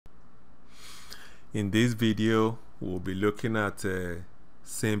In this video, we'll be looking at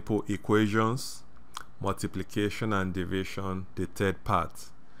simple equations, multiplication and division, the third part.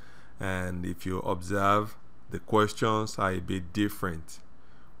 And if you observe, the questions are a bit different.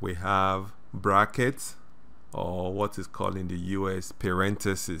 We have brackets, or what is called in the US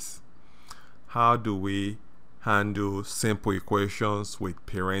parentheses. How do we handle simple equations with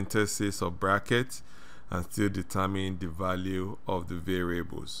parentheses or brackets and still determine the value of the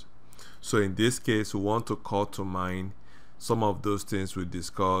variables? So in this case, we want to call to mind some of those things we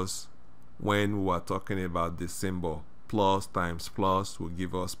discussed when we were talking about the symbol. Plus times plus will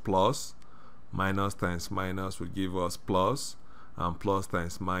give us plus, minus times minus will give us plus, and plus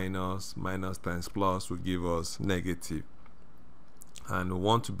times minus, minus times plus will give us negative. And we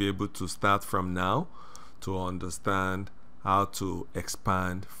want to be able to start from now to understand how to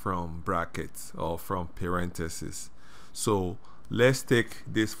expand from brackets or from parentheses. So let's take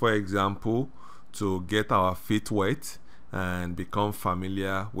this for example to get our feet wet and become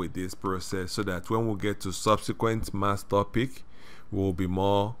familiar with this process, so that when we get to subsequent math topic, we'll be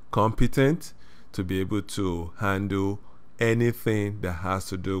more competent to be able to handle anything that has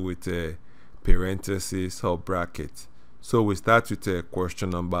to do with a parenthesis or bracket. So we start with question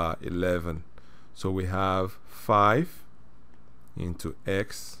number 11. So we have 5 into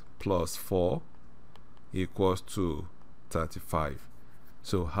x plus 4 equals to 35.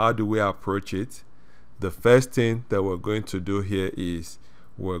 So how do we approach it? The first thing that we're going to do here is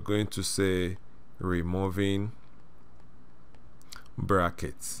we're going to say removing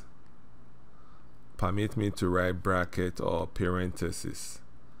brackets. Permit me to write bracket or parenthesis.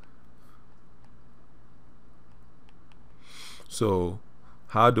 So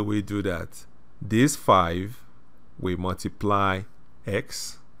how do we do that? This 5 we multiply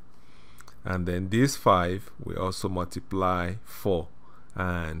x, and then this 5 we also multiply 4,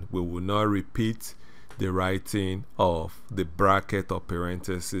 and we will not repeat the writing of the bracket or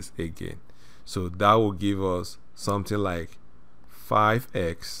parenthesis again. So that will give us something like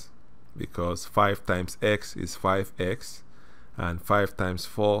 5x, because 5 times x is 5x, and 5 times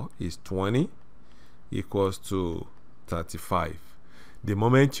 4 is 20, equals to 35. The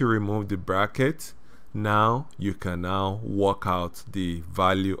moment you remove the bracket, now you can now work out the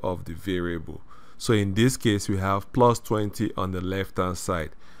value of the variable. So in this case, we have plus 20 on the left hand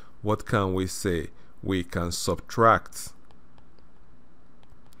side. What can we say? We can subtract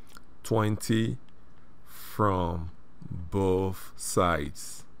 20 from both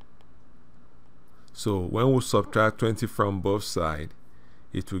sides. So when we subtract 20 from both sides,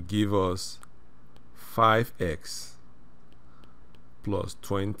 it will give us 5x plus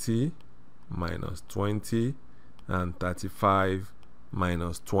 20 minus 20 and 35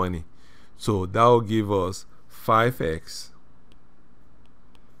 minus 20. So that will give us 5x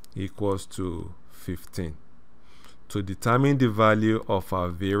equals to 15. To determine the value of our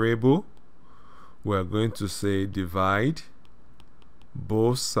variable, we are going to say divide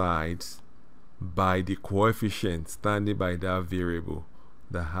both sides by the coefficient standing by that variable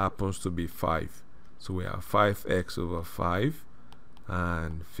that happens to be 5. So we have 5x over 5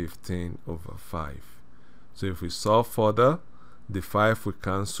 and 15 over 5. So if we solve further, the 5 will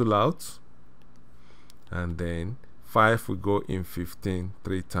cancel out, and then 5 will go in 15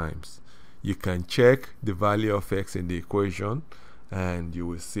 3 times. You can check the value of x in the equation and you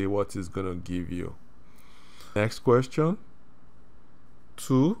will see what it's going to give you. Next question,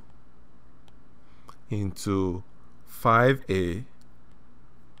 2 into 5a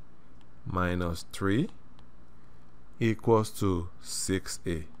minus 3 equals to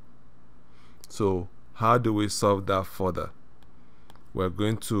 6a. So how do we solve that further? We're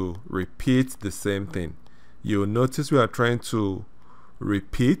going to repeat the same thing. You'll notice we are trying to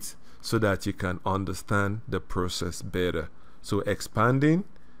repeat so that you can understand the process better. So expanding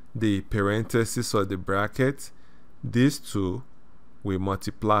the parenthesis or the bracket, these two we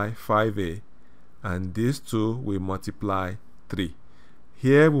multiply 5a, and these two we multiply 3.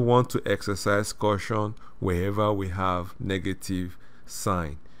 Here we want to exercise caution wherever we have negative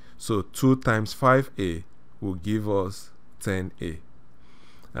sign. So 2 times 5a will give us 10a,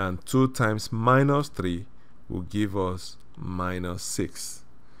 and 2 times minus 3 will give us minus 6.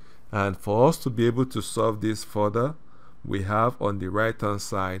 And for us to be able to solve this further, we have on the right hand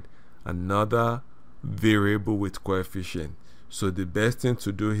side another variable with coefficient. So the best thing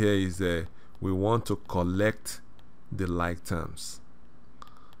to do here is we want to collect the like terms.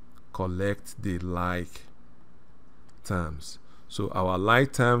 Collect the like terms. So our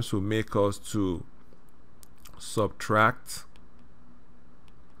like terms will make us to subtract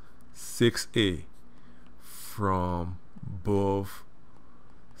 6a from both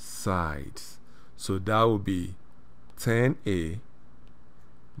sides. So that will be 10a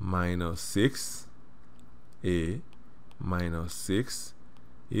minus 6a minus 6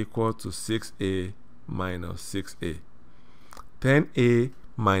 equal to 6a minus 6a. 10a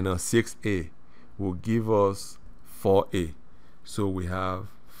minus 6a will give us 4a. So we have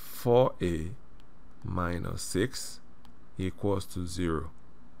 4a minus 6 equals to 0.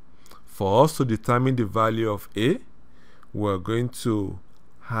 For us to determine the value of a, we're going to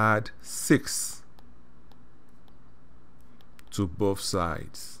add 6 to both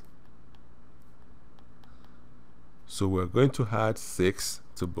sides. So we're going to add 6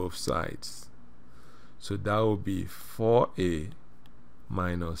 to both sides. So that will be 4a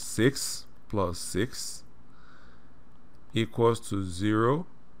minus 6 plus 6 equals to 0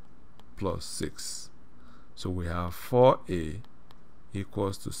 plus 6. So we have 4a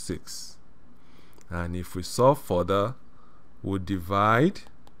equals to 6. And if we solve further, we'll divide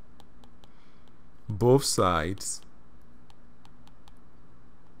both sides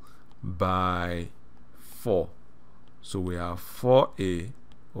by 4. So we have 4a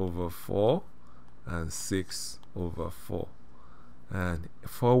over 4 and 6 over 4. And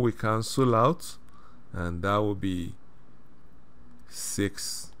 4 we cancel out, and that will be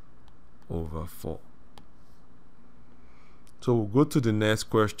 6 over 4. So we'll go to the next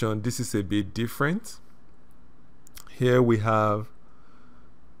question. This is a bit different. Here we have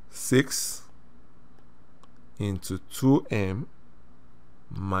 6 into 2m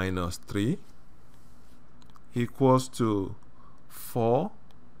minus 3 equals to 4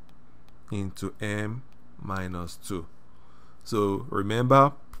 into m minus 2. So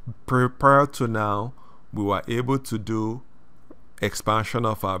remember, prior to now, we were able to do expansion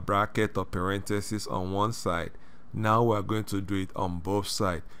of our bracket or parentheses on one side. Now we're going to do it on both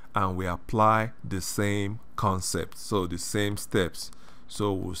sides, and we apply the same concept, so the same steps.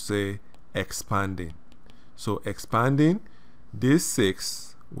 So we'll say expanding. So expanding, this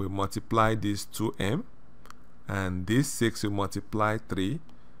 6 will multiply this 2m, and this 6 will multiply 3,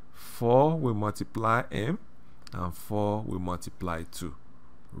 4 will multiply m, and 4 will multiply 2.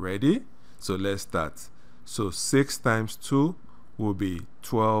 Ready? So let's start. So 6 times 2 will be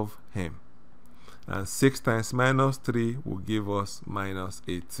 12m. And 6 times minus 3 will give us minus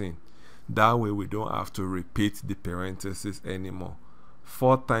 18. That way we don't have to repeat the parentheses anymore.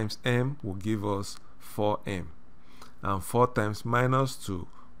 4 times m will give us 4m. And 4 times minus 2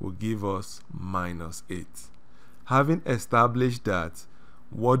 will give us minus 8. Having established that,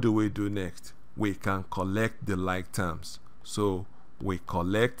 what do we do next? We can collect the like terms. So we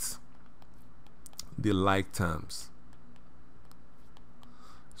collect the like terms.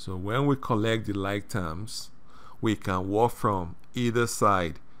 So when we collect the like terms, we can work from either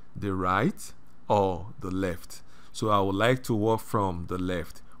side, the right or the left. So I would like to work from the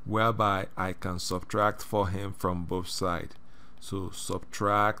left, whereby I can subtract 4m from both sides. So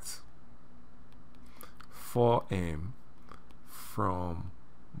subtract 4m from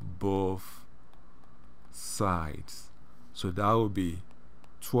both sides. So that will be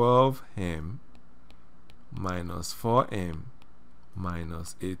 12m minus 4m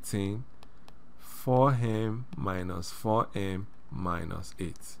minus 18, 4m minus 4m minus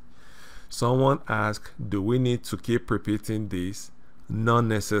 8. Someone asked, do we need to keep repeating this? Not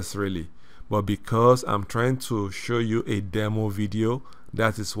necessarily, but because I'm trying to show you a demo video,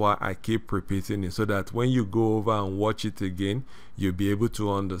 that is why I keep repeating it, so that when you go over and watch it again, you'll be able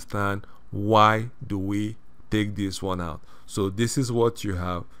to understand why do we take this one out. So this is what you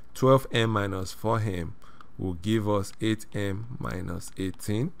have. 12m minus 4m will give us 8m minus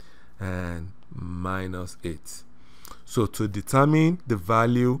 18 and minus 8. So to determine the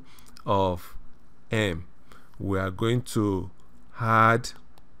value of m, we are going to add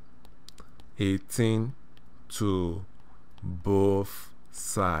 18 to both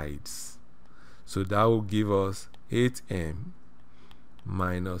sides. So that will give us 8m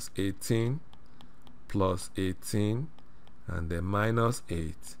minus 18 plus 18 and then minus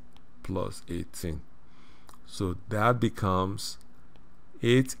 8 plus 18. So that becomes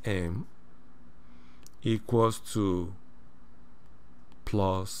 8m equals to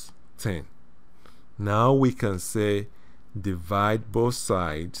plus 10. Now we can say divide both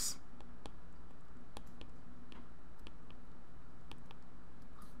sides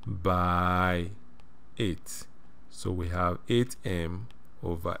by 8. So we have 8m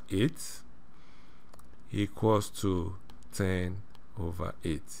over 8 equals to 10 over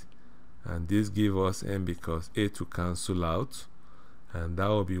 8. And this gives us m because 8 will cancel out, and that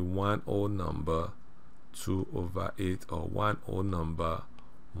will be one whole number 2 over 8, or one whole number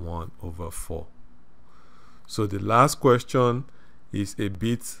 1 over 4. So the last question is a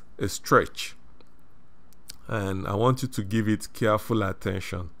bit a stretch. and I want you to give it careful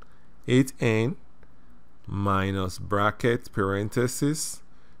attention. 8n minus bracket parenthesis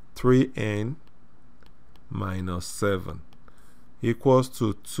 3n minus 7 equals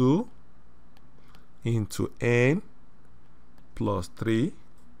to 2 into n plus 3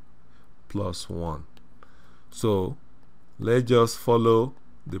 plus 1. So let's just follow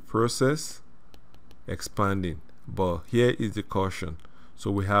the process, expanding, but here is the caution.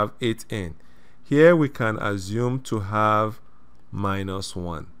 So we have 8n. Here we can assume to have minus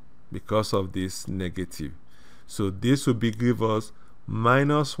 1 because of this negative. So this will give us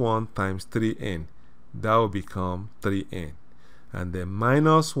minus 1 times 3n. That will become 3n. And then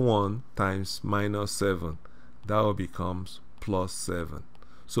minus 1 times minus 7. That will become plus 7.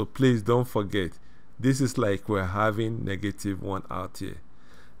 So please don't forget, this is like we're having negative 1 out here.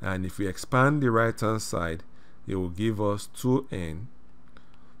 And if we expand the right hand side, it will give us 2n.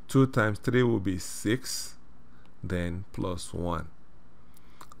 2 times 3 will be 6, then plus 1.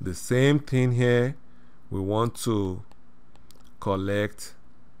 The same thing here, we want to collect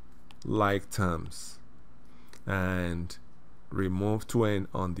like terms and remove 2n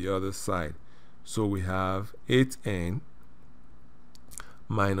on the other side. So we have 8n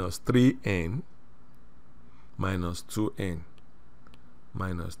minus 3n minus 2n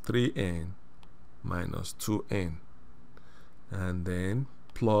minus 3n minus 2n, and then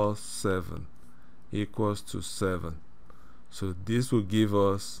plus 7 equals to 7. So this will give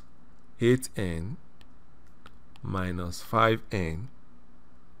us 8n minus 5n,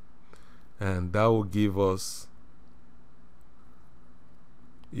 and that will give us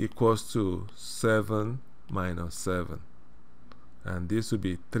equals to 7 minus 7, and this will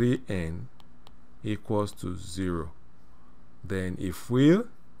be 3n equals to 0. Then if we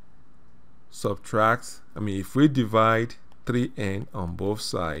if we divide 3n on both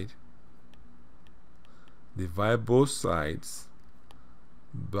sides, divide both sides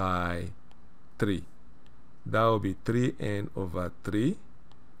by 3, that will be 3n over 3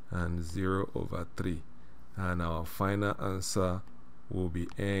 and 0 over 3, and our final answer will be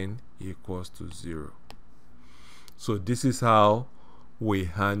n equals to 0. So this is how we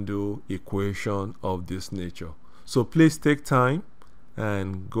handle equation of this nature. So please take time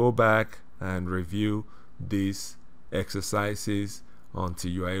and go back and review these exercises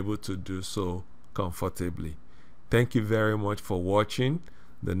until you are able to do so comfortably. Thank you very much for watching.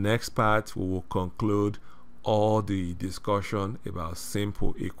 The next part we will conclude all the discussion about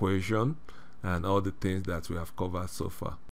simple equation and all the things that we have covered so far.